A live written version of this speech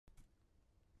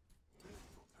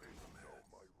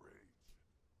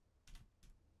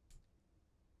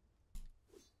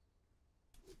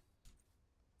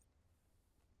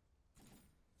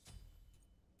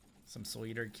Some Soul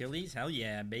Eater Achilles. Hell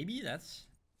yeah, baby. That's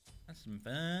some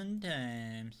fun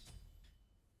times.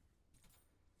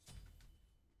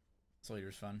 Soul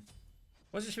Eater's fun.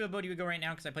 What's the Shiva build you would go right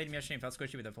now? Because I played him yesterday and felt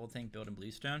squishy with a full tank build in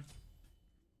Bluestone.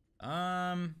 What's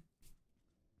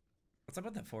up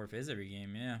with that 4 fizz every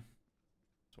game? Yeah.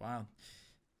 It's wild.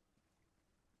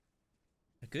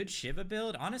 A good Shiva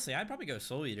build? Honestly, I'd probably go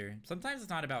Soul Eater. Sometimes it's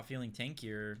not about feeling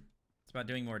tankier. It's about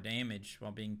doing more damage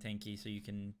while being tanky so you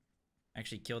can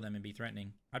actually kill them and be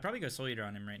threatening. I'd probably go Soul Eater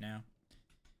on him right now.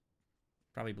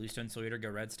 Probably Bluestone Soul Eater, go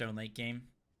Redstone late game.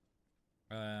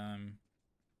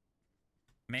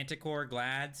 Manticore,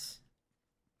 Glads.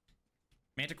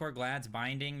 Manticore, Glads,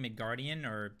 Binding, Midgardian,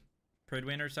 or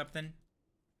Pridwin or something.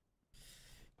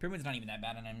 Pridwin's not even that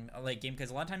bad on a late game because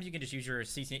a lot of times you can just use your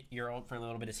CC, your ult for a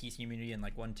little bit of CC immunity in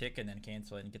like one tick and then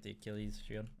cancel it and get the Achilles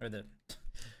shield. Or the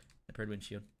Pridwin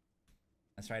shield.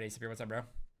 That's right, Ace Appear. What's up, bro?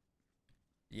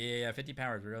 Yeah, 50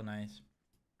 power is real nice.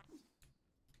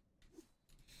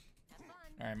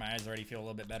 Alright, my eyes already feel a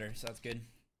little bit better, so that's good.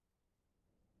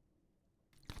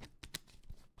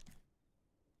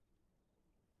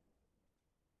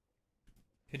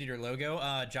 Who did your logo?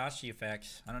 Josh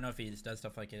GFX. I don't know if he does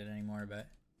stuff like it anymore, but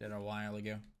did it a while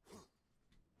ago.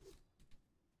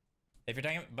 If you're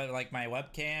talking about like my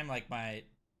webcam, like my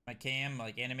cam,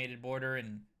 like animated border,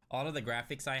 and a lot of the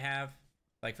graphics I have,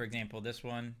 like for example, this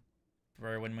one,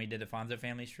 for when we did the Fonzo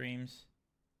family streams,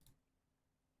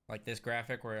 like this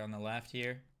graphic where on the left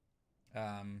here,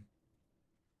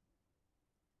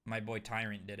 my boy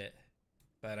Tyrant did it,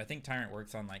 but I think Tyrant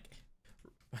works on like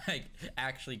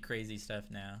actually crazy stuff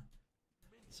now,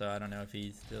 so I don't know if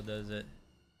he still does it.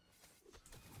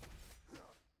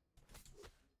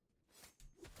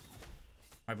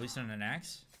 My Bluestone and an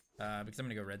axe, because I'm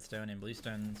gonna go Redstone, and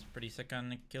Bluestone's pretty sick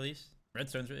on Achilles.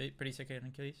 Redstone's pretty sick on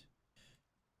Achilles.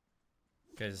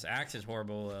 Because axe is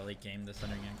horrible late game. The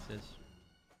Thundering Axe is.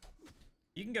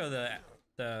 You can go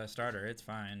the starter, it's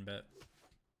fine, but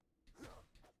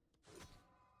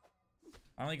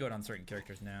I only go it on certain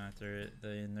characters now after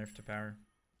the nerf to power.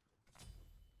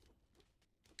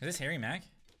 Is this Harry Mack?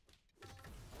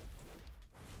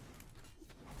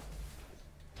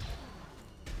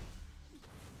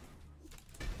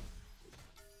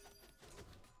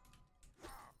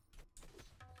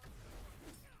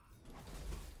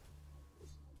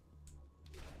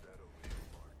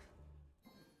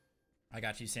 I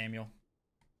got you, Samuel.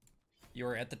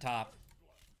 You're at the top.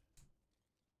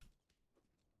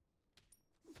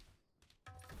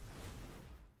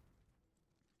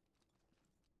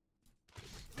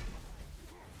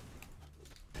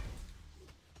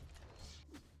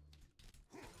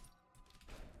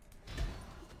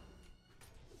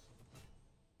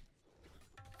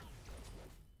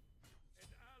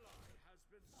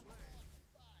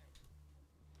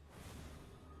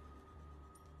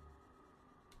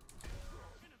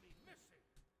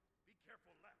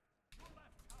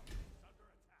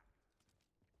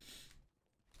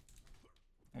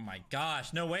 Oh my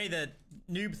gosh, no way that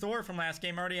Noob Thor from last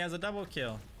game already has a double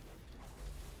kill.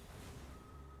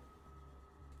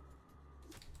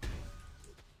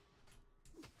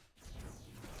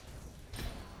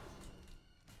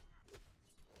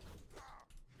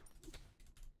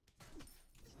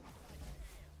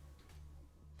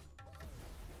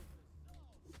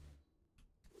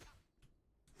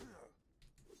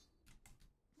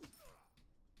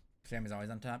 Sam is always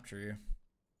on top, true.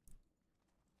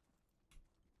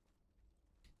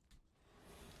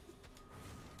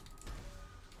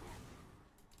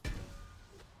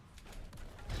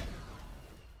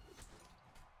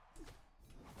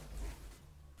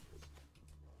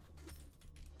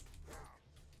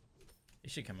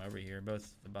 You should come over here.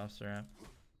 Both the buffs are up.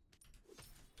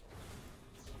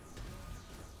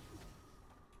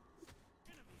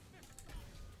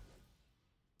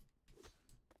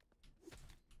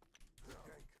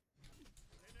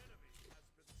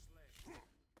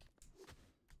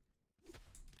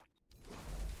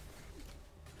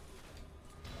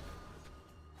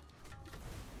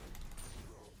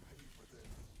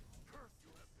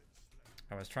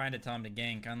 I was trying to tell him to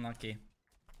gank. Unlucky.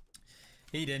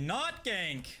 He did not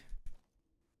gank.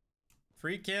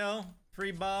 Free kill,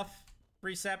 free buff,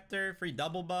 free scepter, free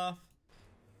double buff.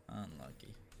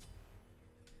 Unlucky.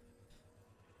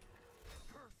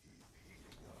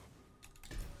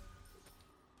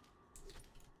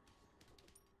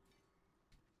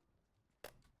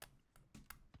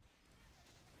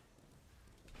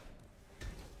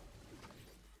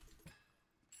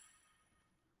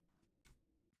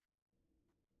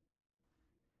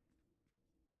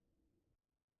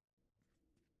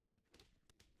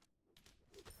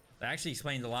 That actually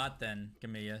explains a lot then,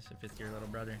 Camillas, if it's your little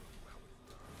brother.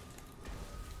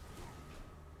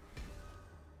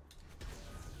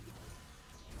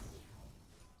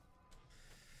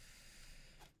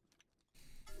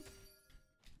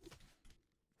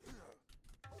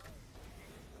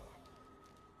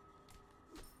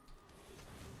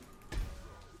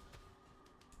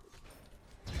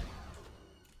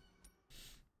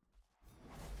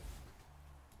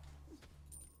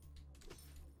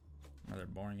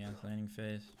 boring ass laning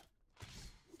phase.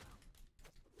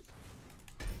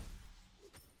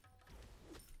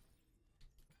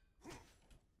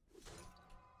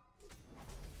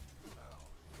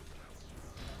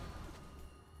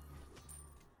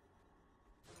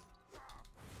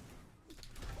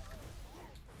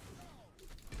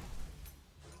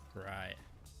 Right.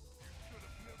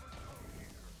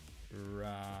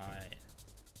 Right.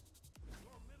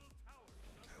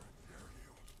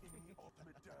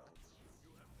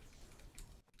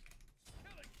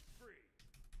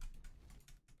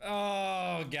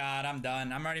 Oh god, I'm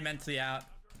done. I'm already mentally out.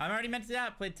 I'm already mentally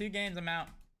out. Played 2 games, I'm out.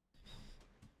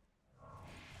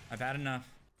 I've had enough.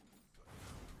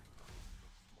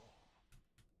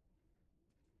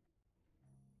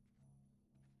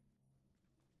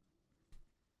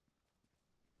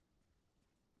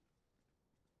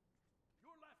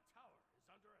 Your left tower is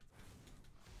under attack.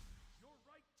 Your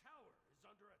right tower is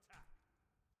under attack.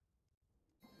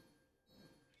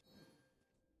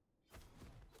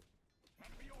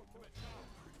 The ultimate tower.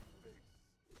 An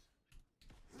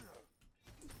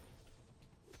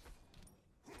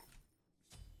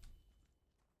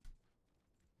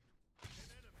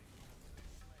enemy slain.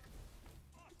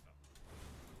 Awesome.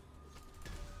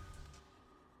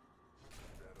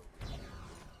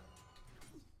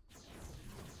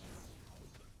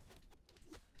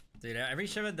 Dude, every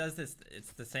Shiva does this.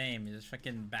 It's the same. You just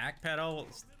fucking backpedal,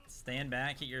 stand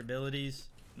back, hit your abilities,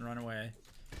 and run away.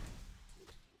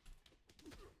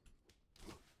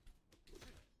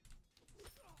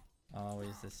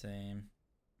 Always the same.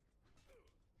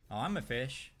 Oh, I'm a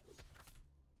fish.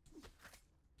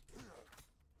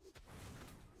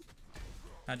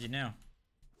 How'd you know?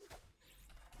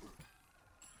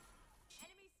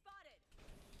 Enemy spotted.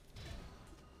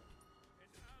 An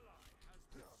ally has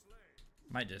been slain.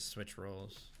 Might just switch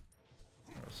roles.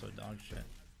 We're so dog shit.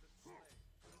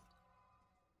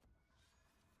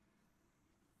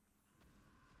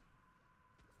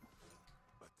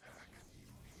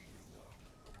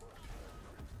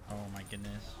 Oh my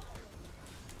goodness.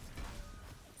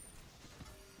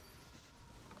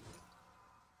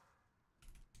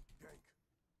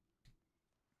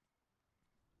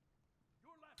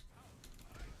 Your left tower.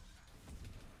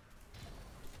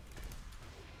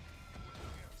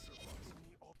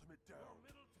 Ultimate down.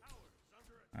 Middle tower is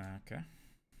under attack. Okay.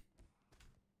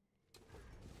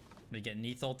 We get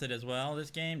Neath ulted as well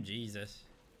this game? Jesus.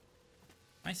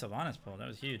 Nice Sylvanas pull. That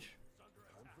was huge.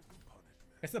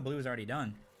 I guess the blue is already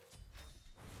done.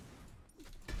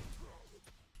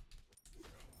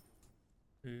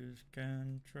 Lose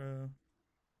control.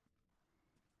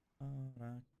 All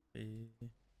I be.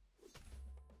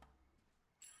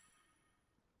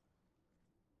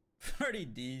 30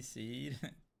 DC'd.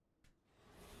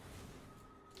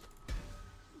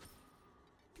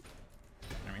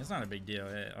 I mean, it's not a big deal.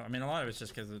 I mean, a lot of it's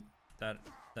just because of that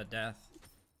death.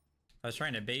 I was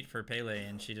trying to bait for Pele,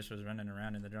 and she just was running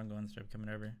around in the jungle instead of coming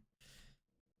over.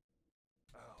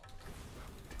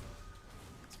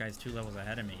 This guy's 2 levels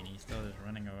ahead of me, and he's still just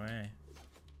running away.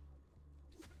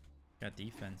 Got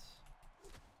defense.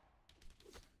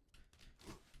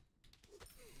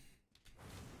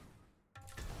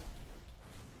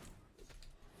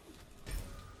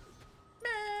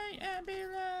 May I be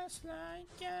lost like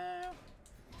you?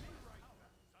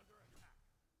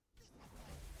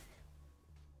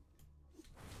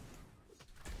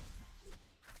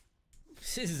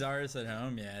 Is Zarus at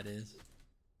home? Yeah, it is.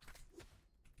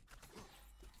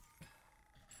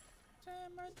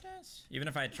 Even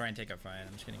if I try and take a fight,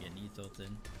 I'm just gonna get knee tilted.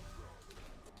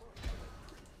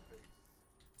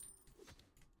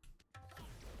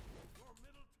 Your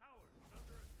middle tower is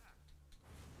under attack.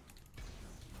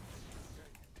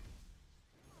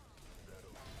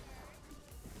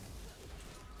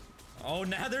 Oh,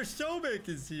 now their Sobek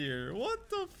is here. What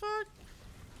the fuck?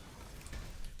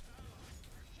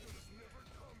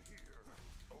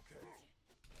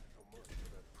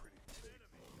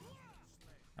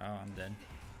 Oh, I'm dead.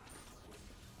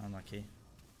 Unlucky.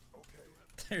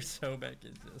 Their Sobek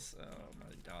is just. Oh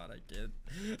my god, I can't.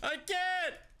 I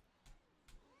can't!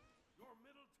 Your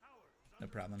middle tower is No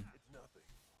problem. It's nothing.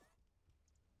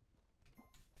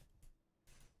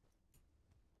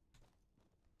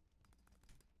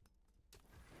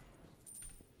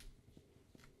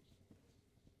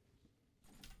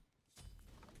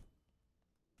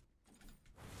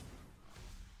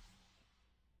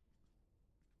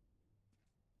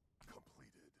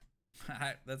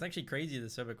 Completed. That's actually crazy the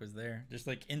Sobek was there. Just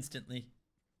like instantly.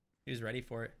 He was ready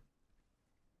for it.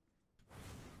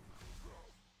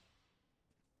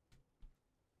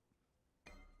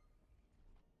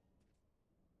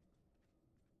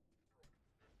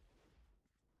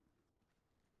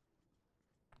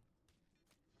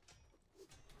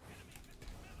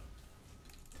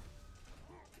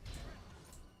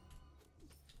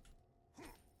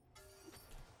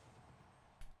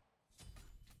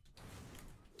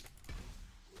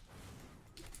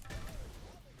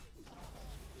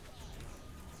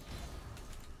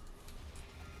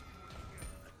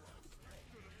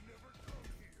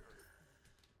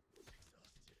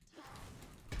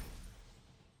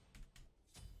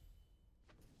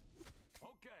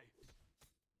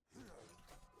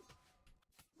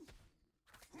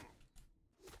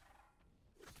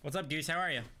 What's up, Goose? How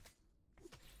are you?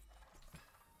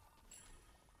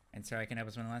 And sorry I can help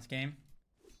us win the last game.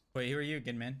 Wait, who are you?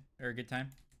 Good man? Or a good time?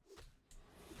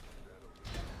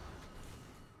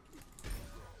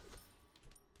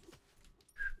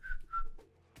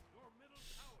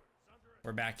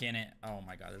 We're back in it. Oh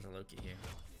my god, there's a Loki here.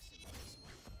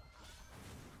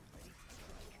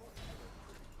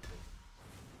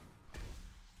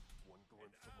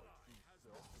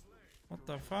 What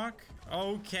the fuck?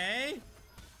 Okay.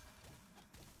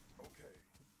 Okay.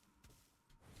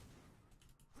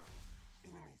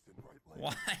 Enemies in right lane.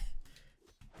 Why?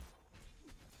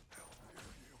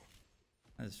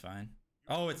 That's fine.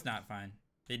 Oh, it's not fine.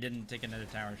 They didn't take another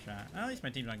tower shot. At least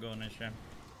my team's not going this time.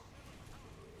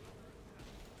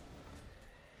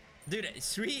 Dude,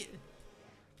 sweet.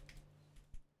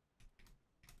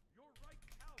 Your right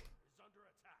tower is under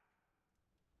attack.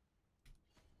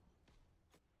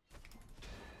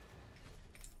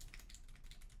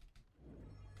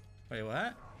 Wait,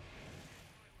 what?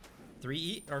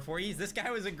 3E or 4Es? This guy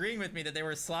was agreeing with me that they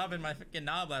were slobbing my fucking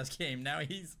knob last game. Now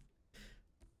he's...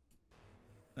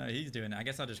 No, he's doing it. I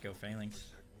guess I'll just go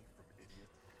phalanx.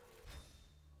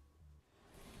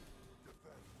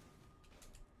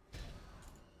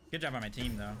 Good job on my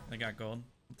team, though. They got gold.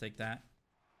 I'll take that.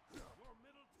 Your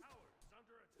middle tower is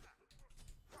under attack.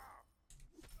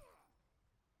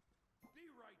 Be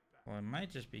right back. Well, it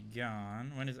might just be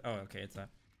gone. When is... Oh, okay, it's up.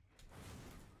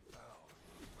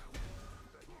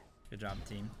 Good job,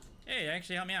 team. Hey,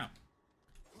 actually helped me out.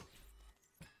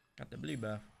 Got the blue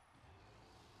buff.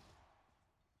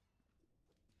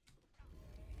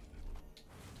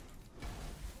 An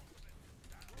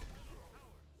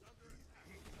enemy has been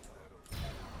slain.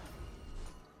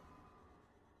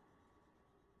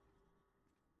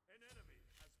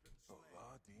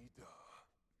 La-dee-da.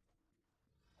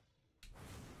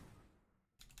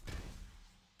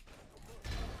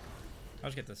 I'll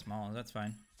just get the smalls. That's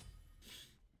fine.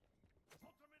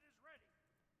 Ultimate is ready.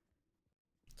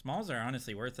 Smalls are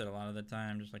honestly worth it a lot of the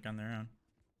time, just like on their own.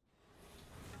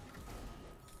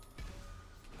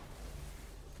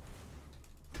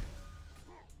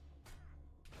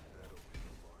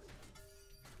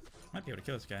 Might be able to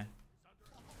kill this guy.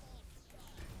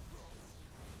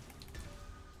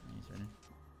 He's running.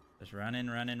 Just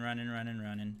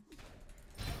running.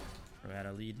 Bro had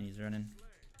a lead and he's running.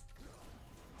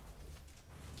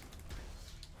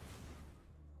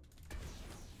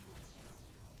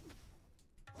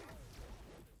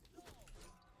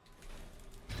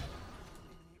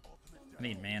 I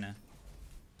need mana.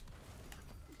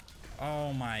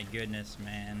 Oh my goodness,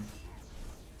 man.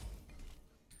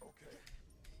 Okay.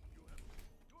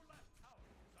 Your left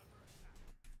tower is under attack.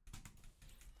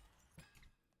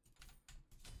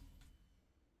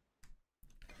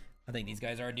 I think these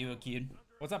guys are duo queued.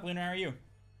 What's up, Lunar? How are you?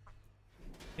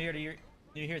 New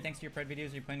here. Thanks to your Pred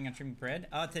videos. Are you planning on streaming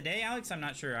Pred? Today, Alex, I'm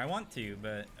not sure. I want to,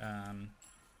 but I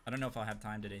don't know if I'll have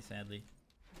time today, sadly.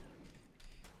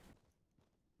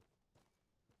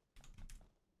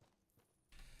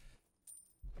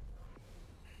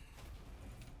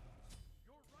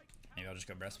 Your right Maybe I'll just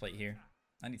go breastplate here.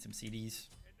 I need some CDs.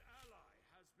 An ally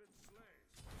has been slain.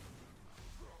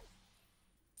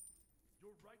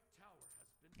 Your right tower has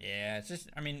been Yeah, it's just,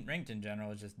 I mean, ranked in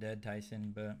general is just dead,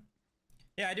 Tyson, but...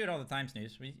 Yeah, I do it all the time,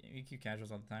 Snooze. We queue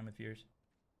casuals all the time with viewers.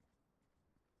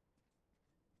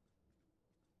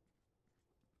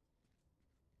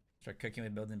 Start cooking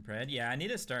with building Pred. Yeah, I need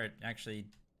to start actually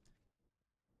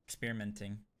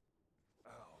experimenting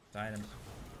with items.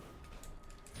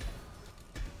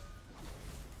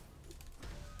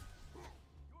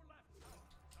 Your left tower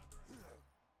is under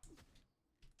attack.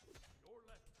 Your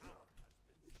left tower has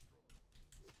been destroyed.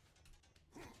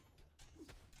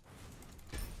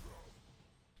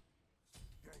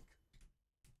 Gank.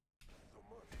 So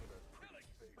much for that pretty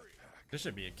fake attack. This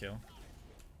should be a kill.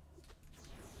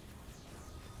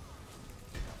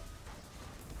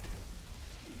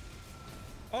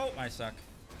 Oh, I suck.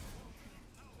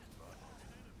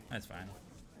 That's fine.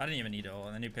 I didn't even need to ult.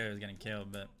 I knew Perry was getting killed,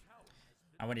 but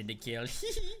I wanted to kill. Your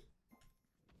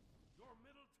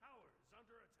middle tower is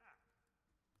under attack.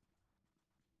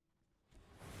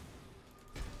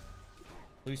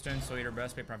 Bluestone, Sawyer,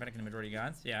 Breastplate, Prophetic, and the Majority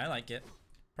Gods. Yeah, I like it.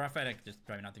 Prophetic just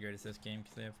probably not the greatest this game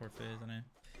because they have 4 phase on it.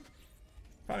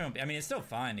 Probably won't be. I mean, it's still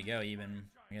fine to go even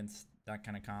against that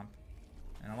kind of comp.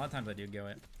 And a lot of times I do go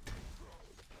it.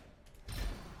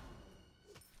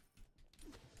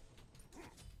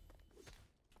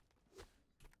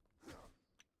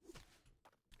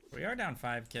 We are down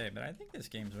 5k, but I think this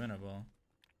game's winnable.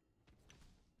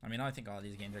 I mean, I think all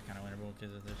these games are kind of winnable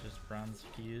because there's just bronze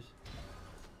queues.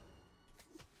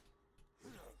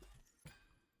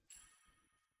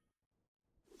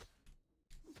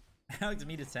 Alex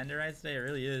meat is tenderized today? It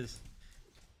really is.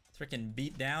 It's freaking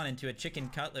beat down into a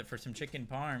chicken cutlet for some chicken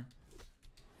parm.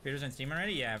 Creators on Steam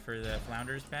already? Yeah, for the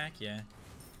Flounders pack, yeah.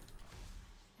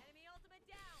 Enemy ultimate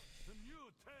down. The new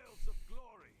tales of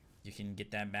glory. You can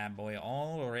get that bad boy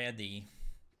already.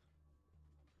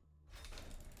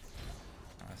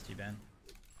 Oh, that's too bad.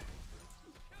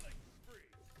 Killing spree.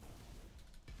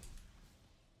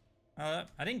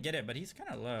 I didn't get it, but he's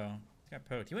kind of low. He's got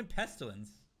poked. He went Pestilence.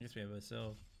 I guess we have a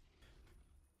Sylve.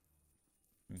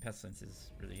 I mean, Pestilence is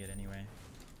really good anyway.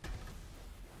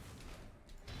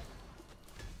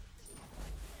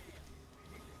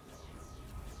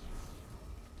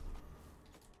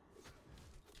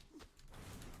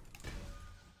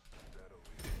 That'll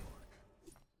leave a mark.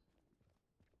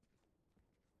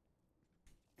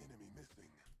 Enemy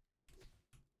missing.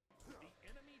 The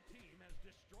enemy team has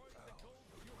destroyed the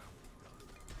gold unit.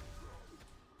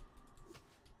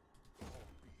 All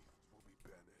beasts will be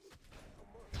banished. The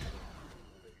monster fate.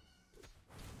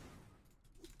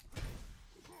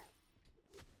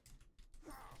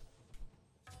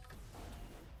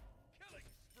 Killing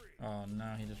spree. Oh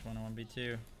no, he just won a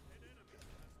 1v2.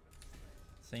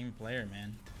 Same player,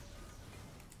 man.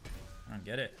 I don't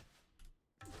get it.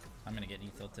 I'm gonna get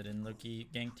tilted in Loki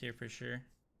ganked here for sure.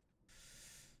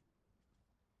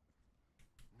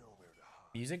 Nowhere to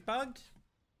hide. Music bugged?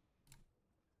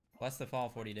 Bless the fall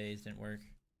 40 days didn't work.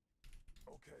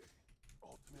 Okay.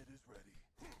 Ultimate is ready.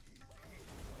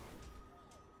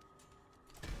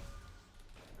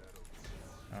 That'll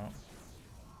Oh.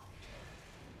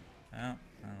 Oh,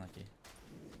 unlucky.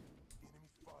 enemy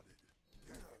spotted.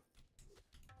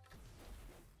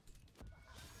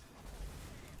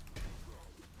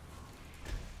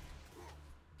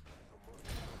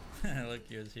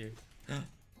 Loki was here. On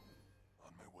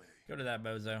my way. Go to that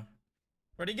bozo.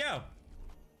 Where'd he go?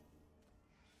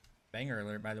 Banger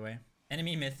alert, by the way.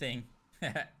 Enemy mything. Be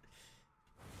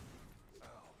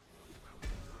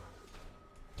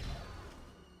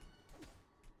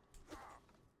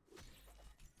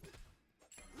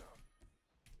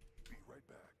right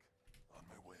back. On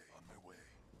my way. On my way.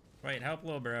 Wait, help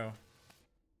little bro.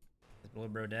 Is little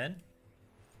bro dead?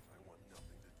 I want nothing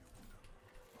to do with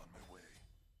them. On my way.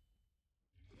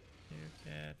 You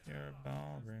get your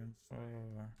ballroom for.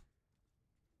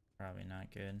 Probably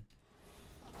not good.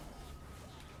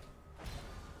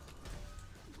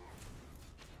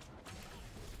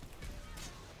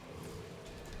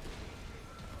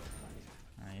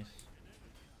 Nice.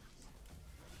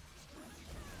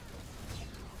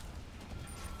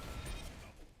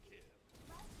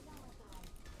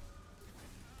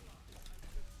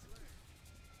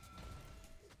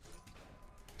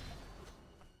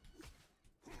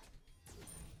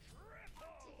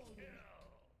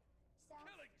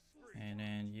 And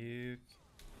then you.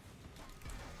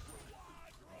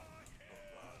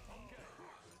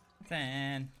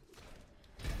 Then.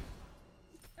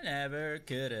 Never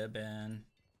could have been.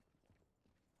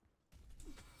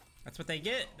 That's what they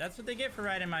get. That's what they get for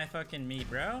riding my fucking meat,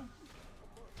 bro.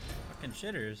 Fucking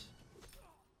shitters.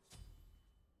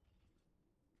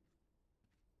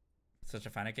 Such a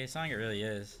Final Case song? It really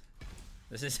is.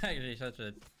 This is actually such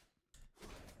a...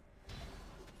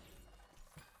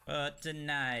 But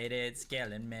tonight it's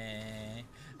killing me.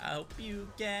 I hope you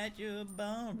get your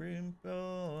ballroom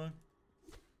floor.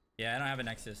 Yeah, I don't have a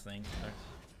Nexus link.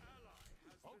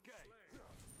 Okay.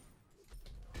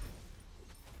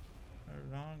 A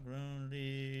long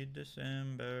lonely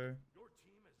December. Your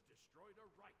team has destroyed a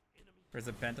right enemy. Where's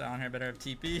the Penta on here? Better have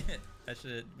TP. That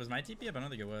shit was my TP up? I don't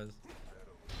think it was.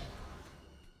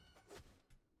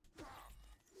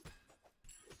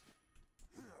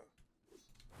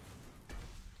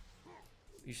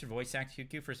 You should voice act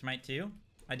QQ for Smite 2?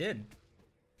 I did.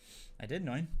 I did,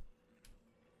 Noin.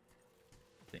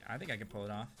 I think I can pull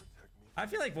it off. I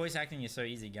feel like voice acting is so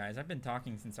easy, guys. I've been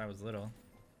talking since I was little.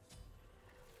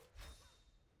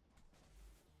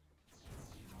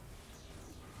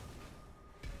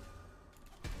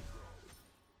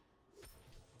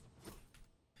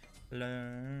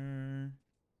 Learn.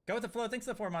 Go with the flow. Thanks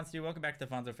for the 4 months, dude. Welcome back to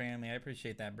the Fonzo family. I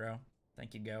appreciate that, bro.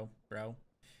 Thank you, go, bro.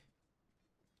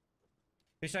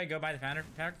 Who should I go buy the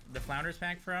Flounders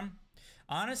pack from?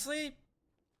 Honestly,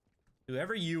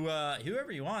 whoever you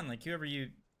want, like whoever you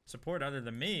support other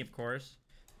than me, of course.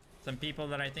 Some people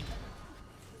that I think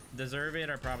deserve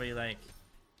it are probably like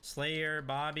Slayer,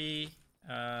 Bobby,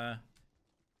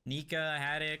 Nika,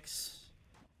 Haddix.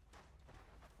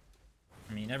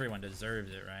 I mean, everyone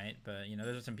deserves it, right? But, you know,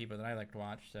 those are some people that I like to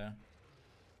watch, so.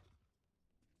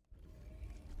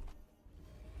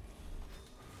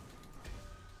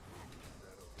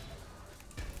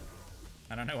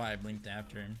 I don't know why I blinked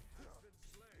after him.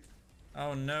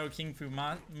 Oh no, King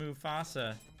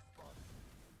Mufasa.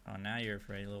 Oh, now you're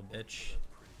afraid, little bitch.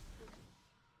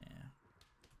 Yeah.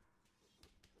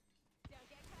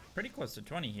 Pretty close to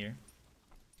 20 here.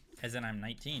 As in I'm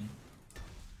 19.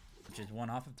 Which is 1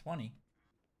 off of 20.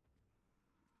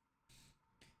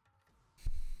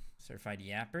 Certified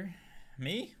yapper.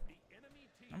 Me?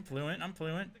 I'm fluent, I'm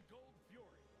fluent. You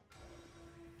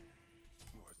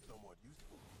are somewhat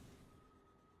useful.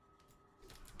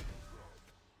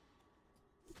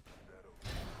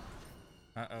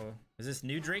 Uh-oh. Is this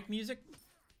new Drake music? Be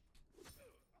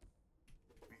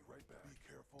right back. Be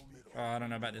careful, middle. Oh, I don't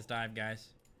know about this dive, guys.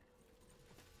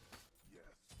 Yes,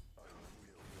 I will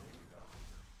bring it out.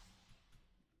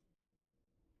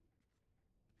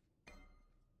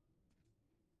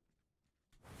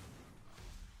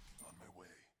 On my way.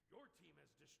 Your team has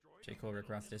destroyed J. Cole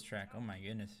across this track. Oh my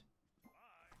goodness.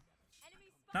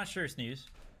 Enemy spotted. Not sure, Snooze.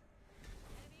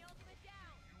 Enemy ultimate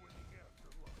down. You in the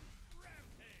afterlife.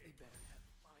 They better have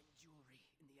fine jewelry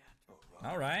in the afterlife.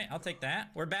 All right, I'll take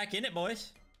that. We're back in it,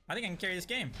 boys. I think I can carry this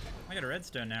game. I got a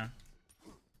redstone now.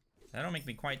 That'll make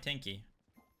me quite tanky.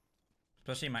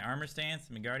 Especially my armor stance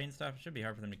and my guardian stuff. It should be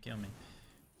hard for them to kill me.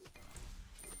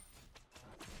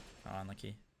 Oh,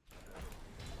 unlucky.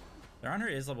 Their honor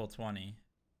is level 20.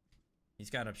 He's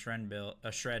got a shred build.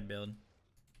 Defend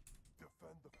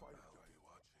the fight. Are you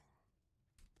watching?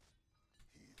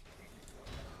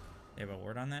 He's They have a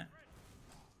ward on that?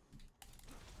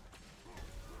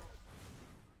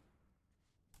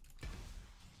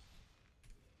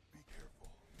 be careful.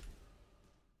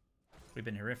 We've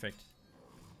been horrific.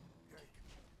 Gank.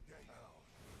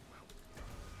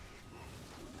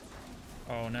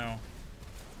 Oh no.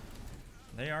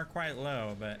 They are quite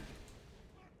low, but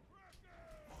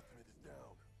Ultimate is down.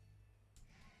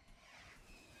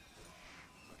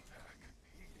 Attack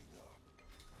heating up.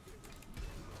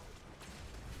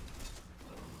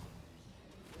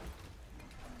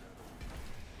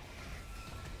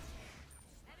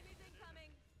 Enemies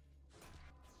incoming.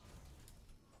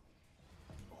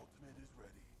 Ultimate is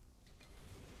ready.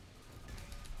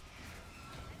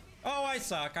 oh, I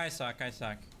suck. I suck. I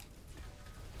suck.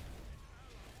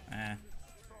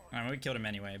 I mean, we killed him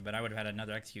anyway, but I would have had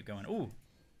another execute going. Ooh.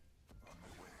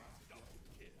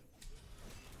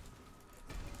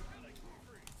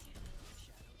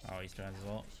 Oh, he still has his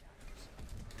ult.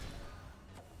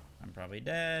 I'm probably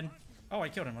dead. Oh, I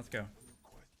killed him. Let's go.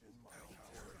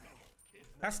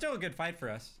 That's still a good fight for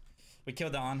us. We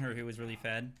killed the Anhur who was really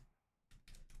fed.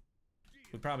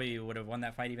 We probably would have won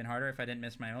that fight even harder if I didn't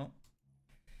miss my ult.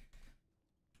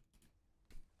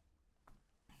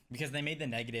 Because they made the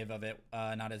negative of it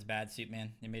not as bad, Suit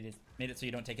Man. They made it so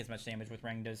you don't take as much damage with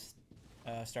Rangda's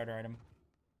starter item.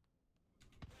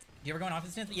 You ever go on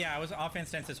offense stance? Yeah, I was offense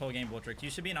stance this whole game, Bulltrick. You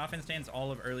should be an offense stance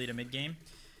all of early to mid game.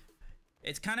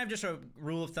 It's kind of just a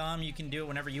rule of thumb. You can do it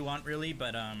whenever you want, really,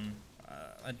 but a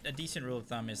decent rule of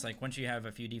thumb is like once you have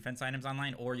a few defense items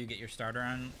online, or you get your starter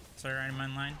item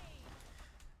online.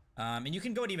 And you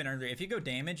can go it even earlier. If you go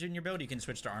damage in your build, you can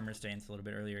switch to armor stance a little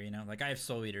bit earlier, you know? Like, I have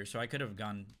Soul Eater, so I could have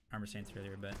gone armor stance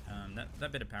earlier, but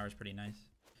that bit of power is pretty nice.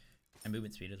 And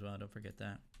movement speed as well, don't forget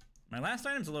that. My last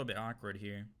item's a little bit awkward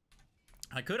here.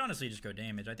 I could honestly just go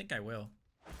damage. I think I will.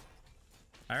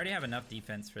 I already have enough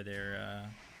defense for their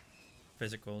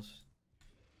physicals.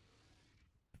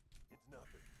 It's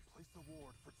nothing. Place the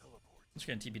ward for teleport. I'm just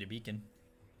gonna TP to Beacon.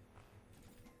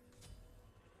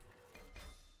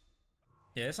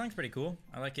 Yeah, this song's pretty cool.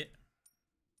 I like it.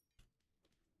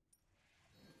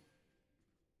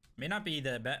 May not be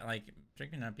the best, like,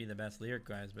 Drake may not be the best lyric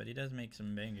guys, but he does make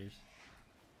some bangers.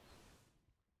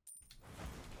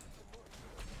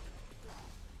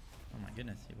 Oh my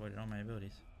goodness, he avoided all my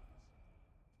abilities.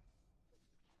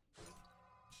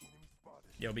 Enemy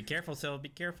spotted. Yo, be careful, Syl, be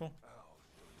careful.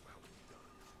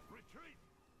 retreat.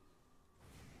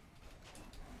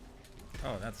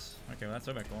 Oh, that's, okay, well, that's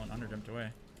Sobek going under jumped away.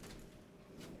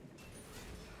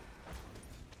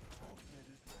 Ultimate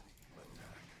is ready.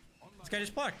 Attack. This guy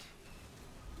just plucked.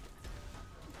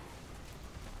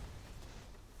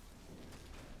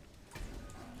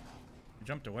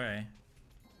 Jumped away.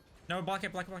 No, block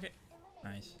it, block it, block it.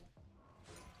 Nice.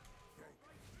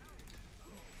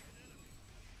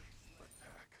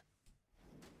 Attack.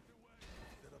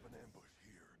 Set up an ambush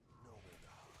here. Nowhere to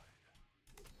hide.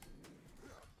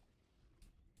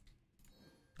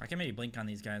 I can maybe blink on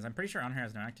these guys. I'm pretty sure Anhur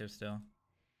has no active still.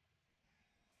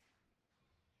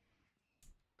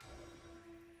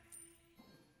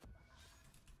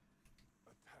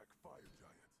 Attack fire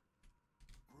giants.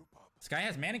 Group up. This guy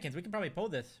has mannequins. We can probably pull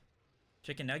this.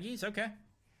 Chicken nuggies? Okay.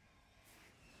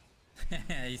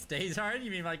 He stays hard? You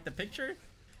mean like the picture?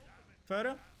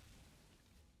 Photo?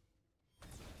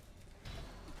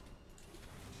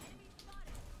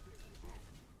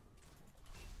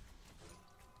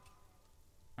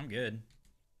 good.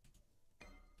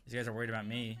 These guys are worried about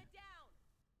me. Ultimate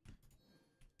down.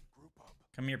 Group up.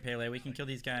 Come here, Pele. We can kill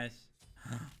these guys.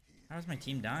 How is my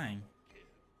team dying?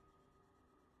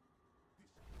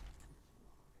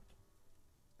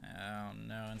 Oh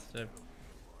no, instead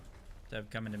of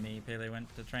coming to me, Pele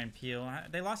went to try and peel.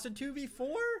 They lost a 2v4?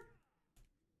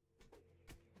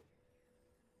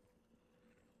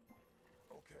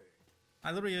 Okay.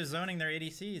 I literally was zoning their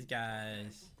ADCs,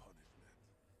 guys.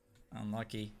 Punishment.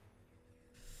 Unlucky.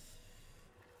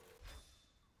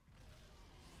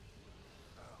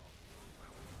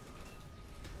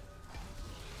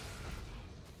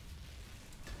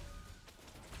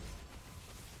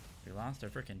 We lost a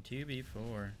freaking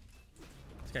 2v4.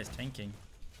 This guy's tanking.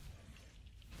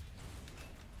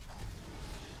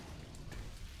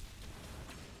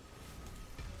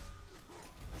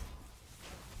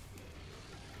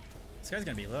 This guy's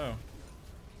gonna be low.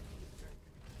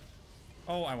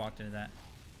 Oh, I walked into that.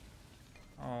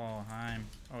 Oh, Heim.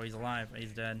 Oh, he's alive.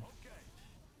 He's dead.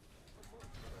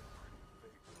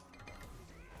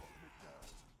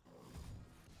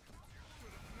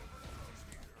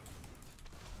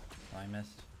 Oh, I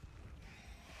missed.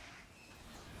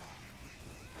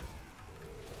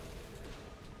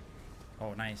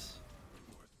 Oh, nice.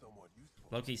 You are somewhat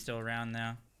useful. Loki's still around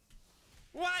now.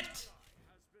 What?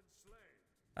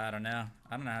 I don't know.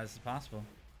 I don't know how this is possible.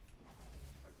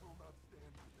 I will not stand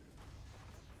for this.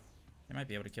 They might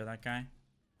be able to kill that guy.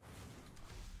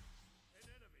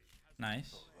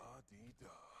 Nice. La-dee-da.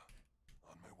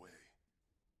 On my way.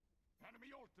 Enemy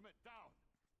ultimate down.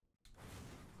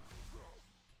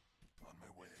 On my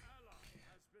way. Ally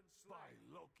has been slain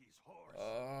by Loki's horse.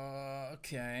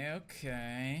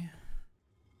 Okay.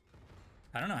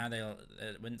 I don't know how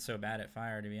it went so bad at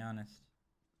fire, to be honest.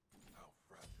 How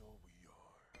fragile we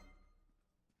are.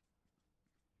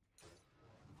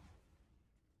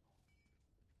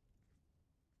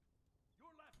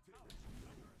 Your left tower is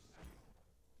under attack.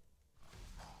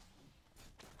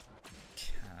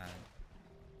 God.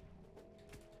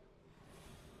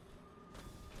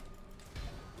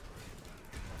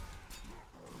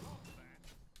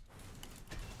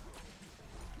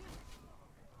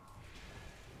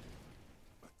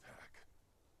 Attack.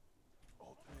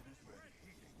 Ultimate is ready.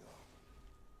 Heating up.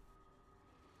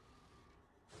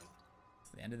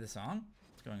 It's the end of the song?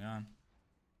 What's going on?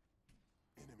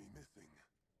 Enemy missing.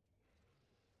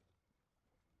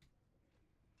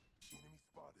 Enemy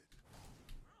spotted.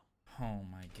 Oh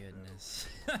my goodness.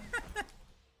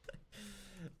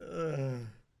 Ugh.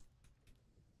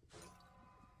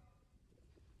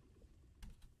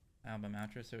 Album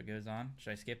outro, so it goes on.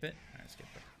 Should I skip it? Alright, skip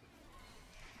it.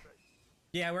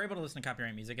 Yeah, we're able to listen to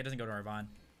copyright music. It doesn't go to our VOD.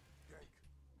 Gank.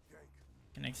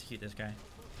 Can execute this guy.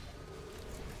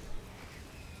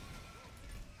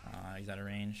 He's out of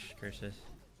range. Curses.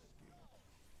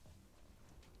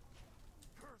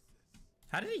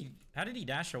 Curses. How did he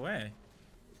dash away?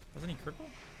 Wasn't he crippled?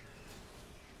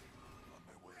 On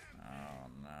my way. Oh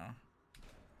no.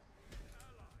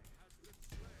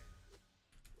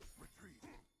 Retreat.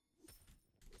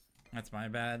 That's my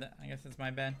bad. I guess it's my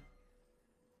bad.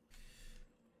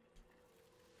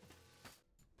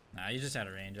 Nah, he's just out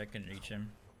of range. I couldn't reach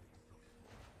him.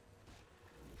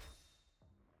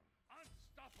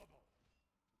 Unstoppable.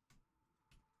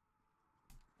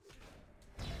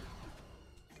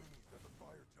 Enemies at the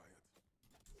fire giant.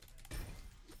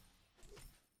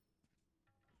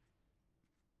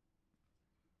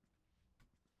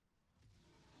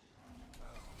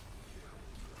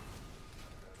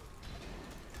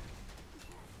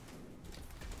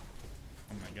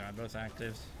 Oh my god, both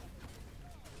actives.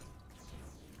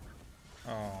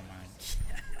 Oh my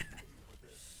god.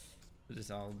 We're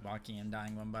just all walking and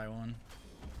dying one by one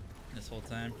this whole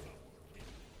time.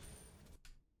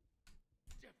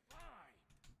 Define.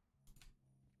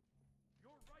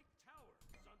 Your right tower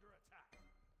is under attack.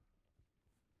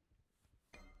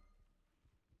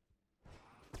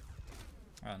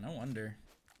 Oh, no wonder.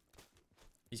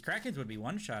 These Krakens would be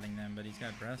one-shotting them, but he's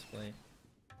got breastplate.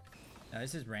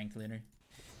 This is ranked leader.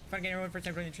 Fun getting everyone first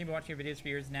time joining the stream, been watching your videos for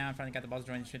years now. I finally got the balls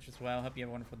to join the Twitch as well. Hope you have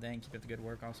a wonderful day and keep up the good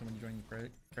work. Also, when you join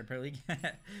the Pro League.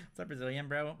 What's up, Brazilian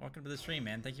bro? Welcome to the stream,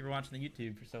 man. Thank you for watching the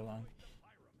YouTube for so long.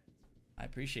 I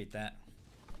appreciate that.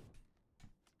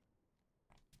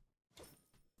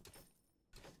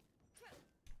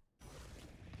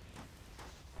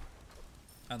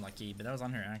 Unlucky, but that was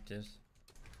on her actives.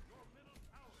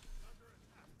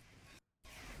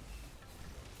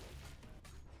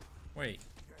 Wait.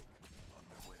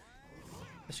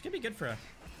 This could be good for us.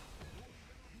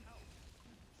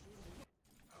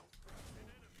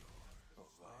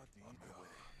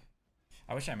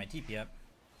 I wish I had my TP up.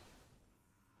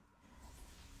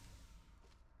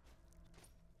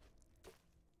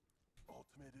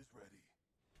 Ultimate is ready.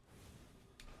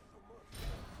 So much for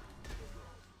that freaking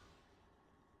fatal.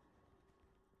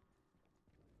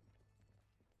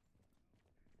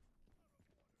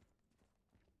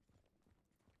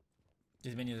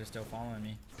 These minions are still following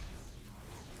me.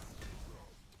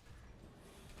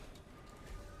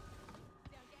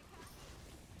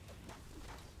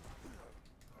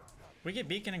 We get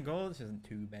beacon and gold. This isn't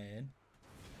too bad.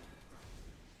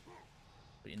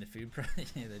 But in the food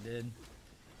price, yeah, they did.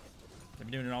 They've been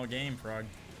doing it all game, Frog.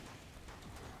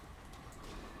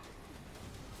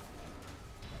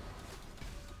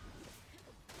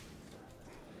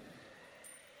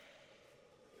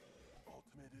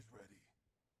 Ultimate is ready.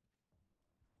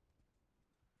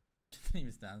 He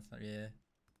was down, so yeah.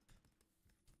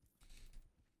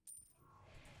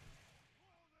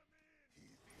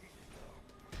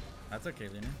 That's okay,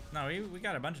 Luna. No, we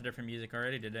got a bunch of different music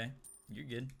already today. You're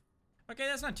good. Okay,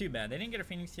 that's not too bad. They didn't get a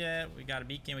Phoenix yet. We got a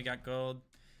beacon, we got gold.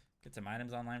 Get some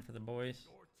items online for the boys.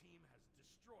 Your team has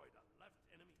destroyed a left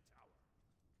enemy tower.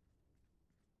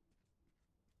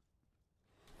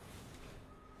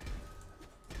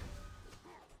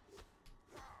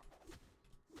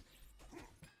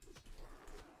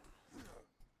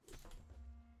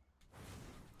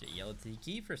 Get yellow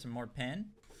tiki for some more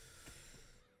pen.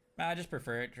 I just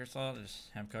prefer it, just I'll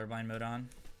just have colorblind mode on.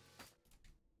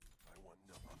 I want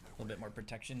nothing. A little bit more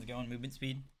protections going, movement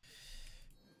speed.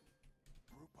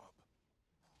 Group up.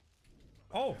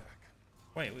 Oh!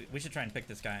 Wait, we should try and pick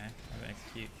this guy. I'm gonna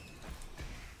execute.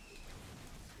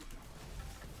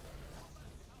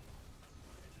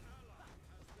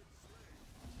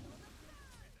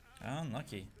 Oh,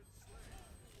 unlucky.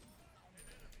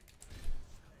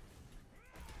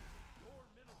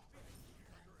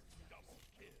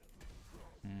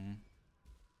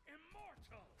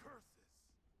 Immortal. Curses.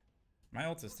 My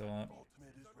ult is still up.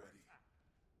 Ultimate is ready.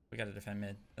 We gotta defend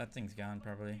mid. That thing's gone,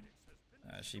 probably.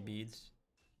 She beads.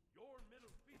 Your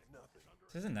middle phoenix Nothing. is under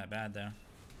This isn't that bad, though. And when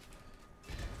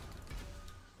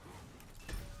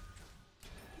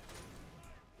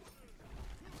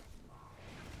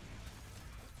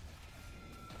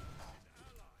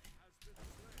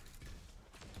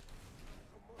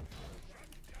I am,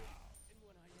 you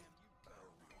I'll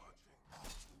be watching.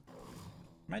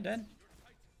 Am I dead?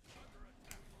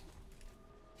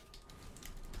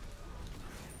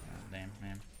 Oh, damn,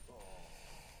 man.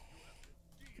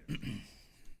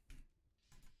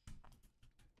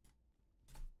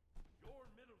 your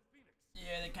middle phoenix.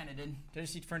 Yeah, they kind of did. Did I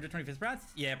see 425 prots?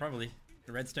 Yeah, probably.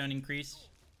 The redstone increase.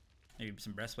 Maybe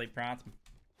some breastplate prots.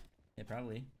 Yeah,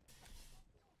 probably.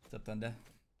 What's up, Thunder?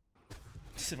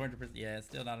 400%. Yeah, it's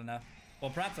still not enough.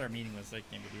 Well, prots are meaningless, so I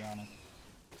can't be honest.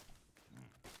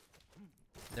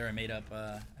 They're a made up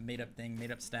thing,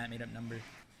 made up stat, made up number.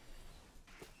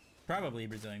 Probably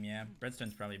Brazilian, yeah.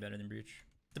 Redstone's probably better than Brooch.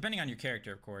 Depending on your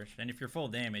character, of course. And if you're full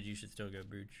damage, you should still go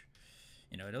Brooch.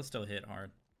 You know, it'll still hit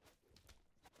hard.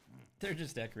 They're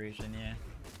just decoration, yeah.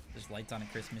 Just lights on a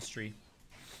Christmas tree.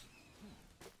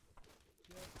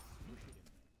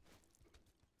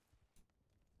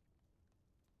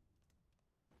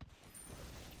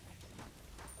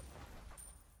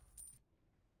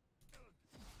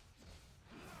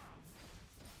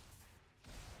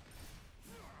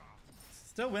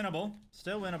 Still winnable.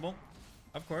 Still winnable.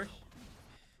 Of course.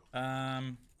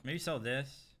 Maybe sell this.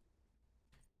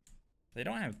 They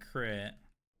don't have crit.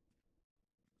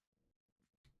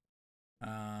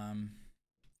 Enemy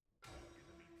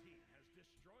team has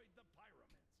destroyed the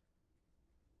pyramids.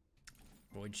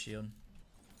 Void shield. A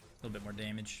little bit more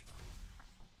damage.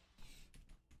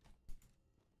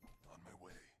 On my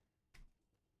way.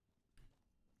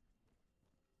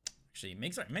 Actually,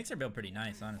 makes our build pretty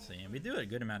nice, honestly. And we do a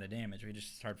good amount of damage. We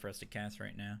just it's hard for us to cast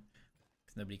right now.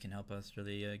 Because nobody can help us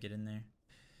really get in there.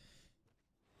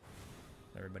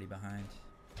 Everybody behind.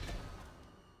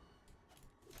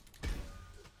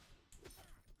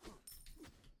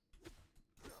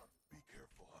 Be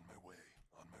careful. On my way.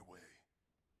 On my way.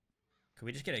 Could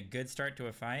we just get a good start to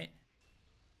a fight?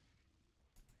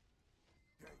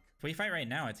 Gank. If we fight right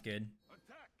now, it's good.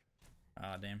 Attack.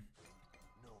 Aw, damn.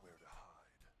 Nowhere to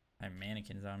hide. I have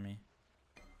mannequins on me.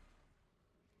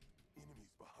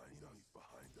 Enemies behind us. Enemies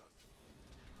behind us.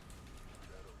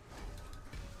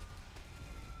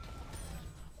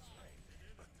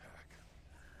 Attack.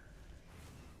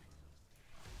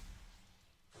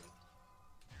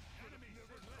 Enemies in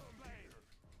this lane.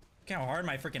 Look how hard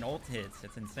my freaking ult hits.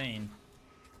 It's insane.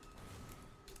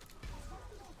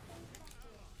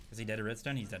 Is he dead to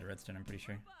redstone? He's dead to redstone, I'm pretty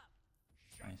sure.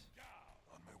 Nice.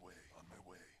 On my way. On my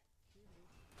way.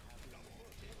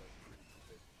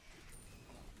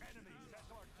 Enemies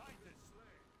at our tightest.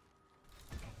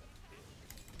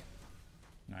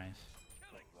 Nice.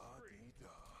 La-dee-da.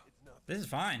 It's not This is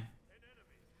fine.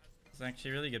 It's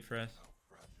actually really good for us.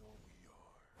 fragile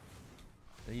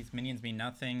we are. These minions mean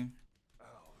nothing.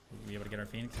 We'll be able to get our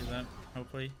phoenixes up,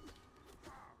 hopefully.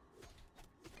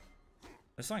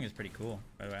 This song is pretty cool,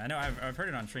 by the way. I know I've heard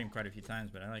it on stream quite a few times,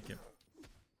 but I like it.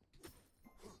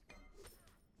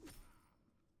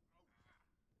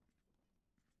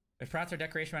 If prots are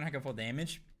decoration, why not go full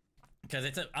damage? Because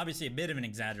it's obviously a bit of an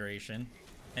exaggeration.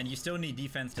 And you still need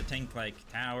defense to tank like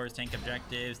towers, tank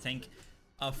objectives, tank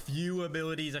a few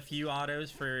abilities, a few autos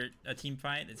for a team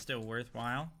fight. It's still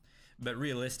worthwhile. But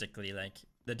realistically, like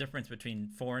the difference between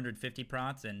 450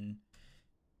 prots and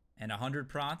 100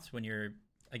 prots when you're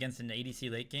against an ADC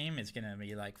late game is gonna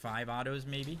be like 5 autos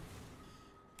maybe.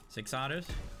 6 autos.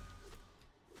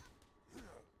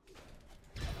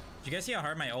 Did you guys see how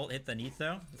hard my ult hit the Neath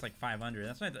though? It's like 500.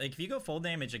 That's why, like, if you go full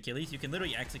damage Achilles, you can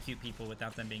literally execute people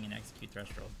without them being an execute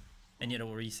threshold, and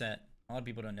it'll reset. A lot of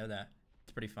people don't know that.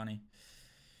 It's pretty funny.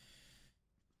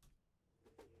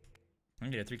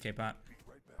 I'm gonna get a 3k pot.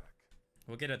 Right back.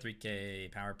 We'll get a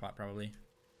 3k power pot probably.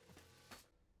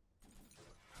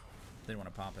 Didn't want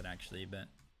to pop it actually, but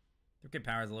 3k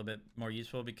power is a little bit more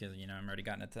useful because, you know, I'm already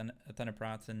gotten a ton of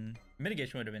prots, and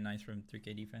mitigation would have been nice from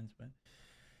 3k defense, but.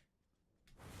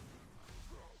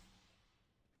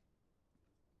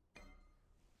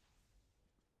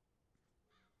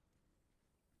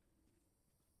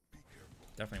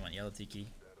 Definitely want yellow tiki.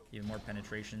 Even more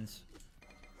penetrations.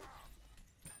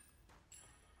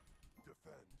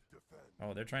 Defend.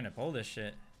 Oh, they're trying to pull this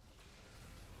shit.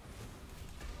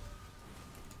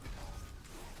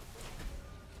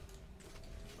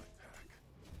 Attack.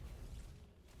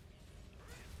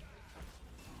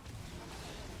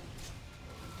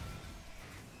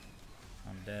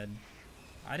 I'm dead.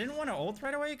 I didn't want to ult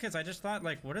right away because I just thought,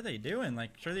 like, what are they doing?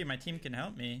 Like, surely my team can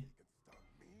help me.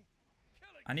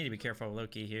 Stop me. I need to be careful of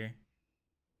Loki here.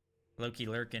 Loki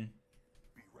lurking.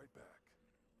 Be right back.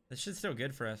 This shit's still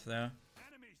good for us, though.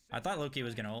 I thought Loki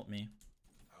was gonna ult me.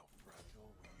 How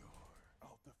fragile we are.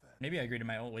 I'll defend. Maybe I agreed to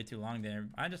my ult way too long there.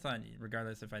 I just thought,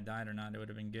 regardless if I died or not, it would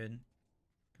have been good.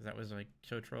 Because that was, like,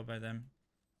 so trolled by them.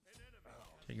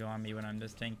 To go on me when I'm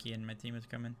this tanky and my team is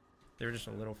coming. They were just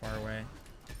a little far away.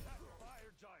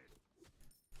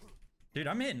 Dude,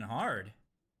 I'm hitting hard.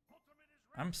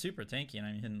 I'm super tanky and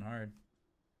I'm hitting hard.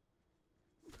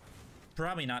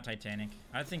 Probably not Titanic.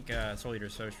 I think Soul Eater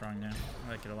is so strong now.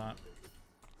 I like it a lot.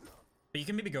 But you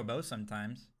can maybe go both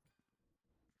sometimes.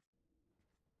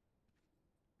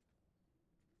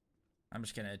 I'm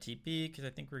just gonna TP because I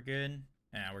think we're good.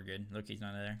 Yeah, we're good. Loki's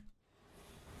not there.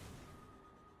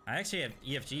 I actually have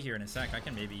EFG here in a sec. I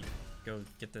can maybe go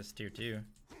get this tier 2.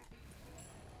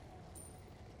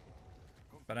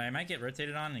 But I might get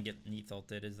rotated on and get Neath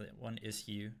ulted. Is that one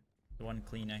issue? The one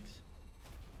Kleenex.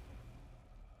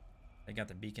 They got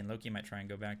the beacon. Loki might try and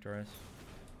go back to us.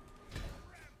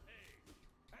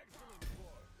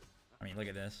 I mean, look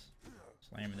at this.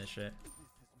 Slamming this shit. This is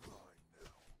mine now.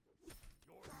 Be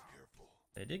careful.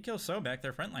 They did kill Sobek.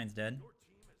 Their front line's dead.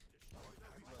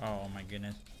 Oh my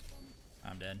goodness.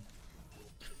 I'm dead.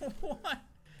 What?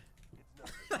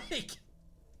 Like...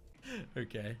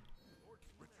 Okay.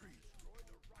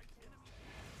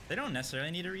 They don't necessarily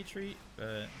need a retreat,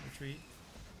 but retreat.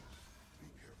 Be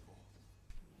careful.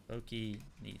 Loki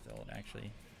Neath ult,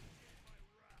 actually.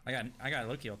 I got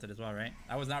Loki ulted as well, right?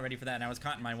 I was not ready for that, and I was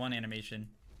caught in my one animation.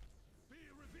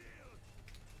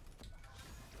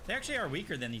 They actually are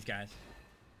weaker than these guys.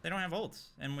 They don't have ults,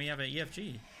 and we have an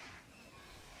EFG.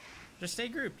 Just stay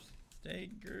grouped. Stay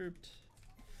grouped.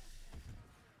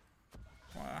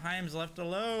 Heim's left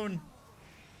alone.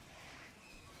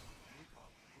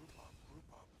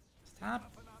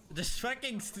 Stop. Just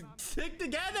fucking stick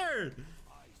together.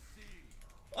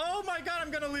 Oh my god, I'm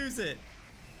gonna lose it.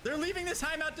 They're leaving this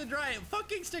Heim out to dry.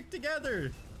 Fucking stick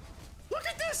together. Look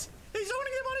at this. He's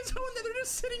owning him on his own. They're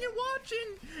just sitting and watching.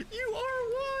 You are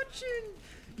watching.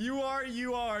 You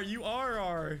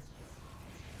are.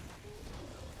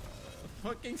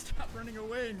 Fucking stop running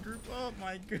away and group up.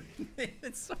 My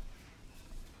goodness.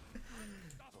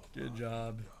 Good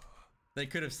job. They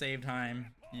could have saved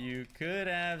Heim. You could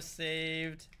have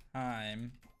saved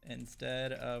Heim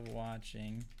instead of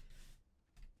watching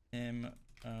him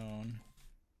own.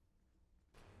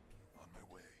 On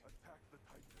my way. Attack the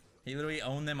Titan. He literally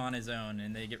owned them on his own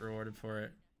and they get rewarded for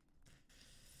it.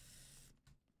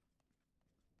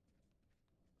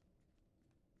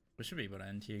 We should be able to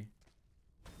end here.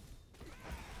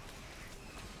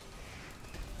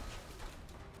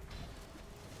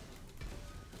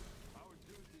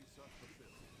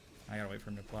 I gotta wait for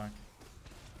him to block.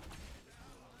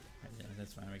 Yeah,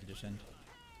 that's fine, we can just end.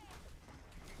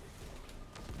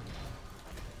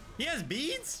 He has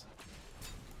beads?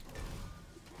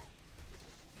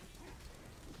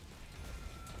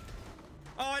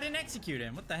 Oh, I didn't execute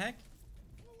him. What the heck?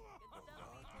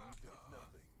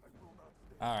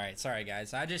 All right, sorry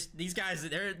guys. These guys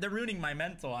they're ruining my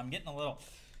mental. I'm getting a little.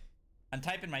 I'm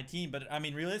typing my team, but I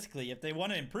mean realistically, if they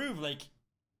want to improve, like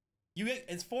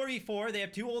it's 4v4. They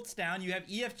have 2 ults down. You have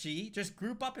EFG. Just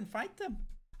group up and fight them.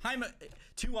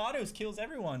 2 autos kills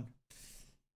everyone.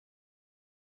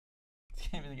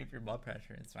 Can't really get your blood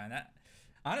pressure. It's fine. That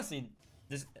honestly,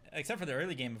 this except for the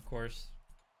early game, of course.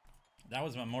 That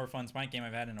was a more fun Spike game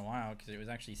I've had in a while because it was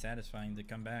actually satisfying to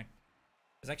come back.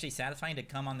 It was actually satisfying to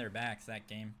come on their backs that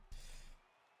game.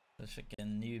 Those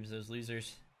freaking noobs, those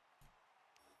losers.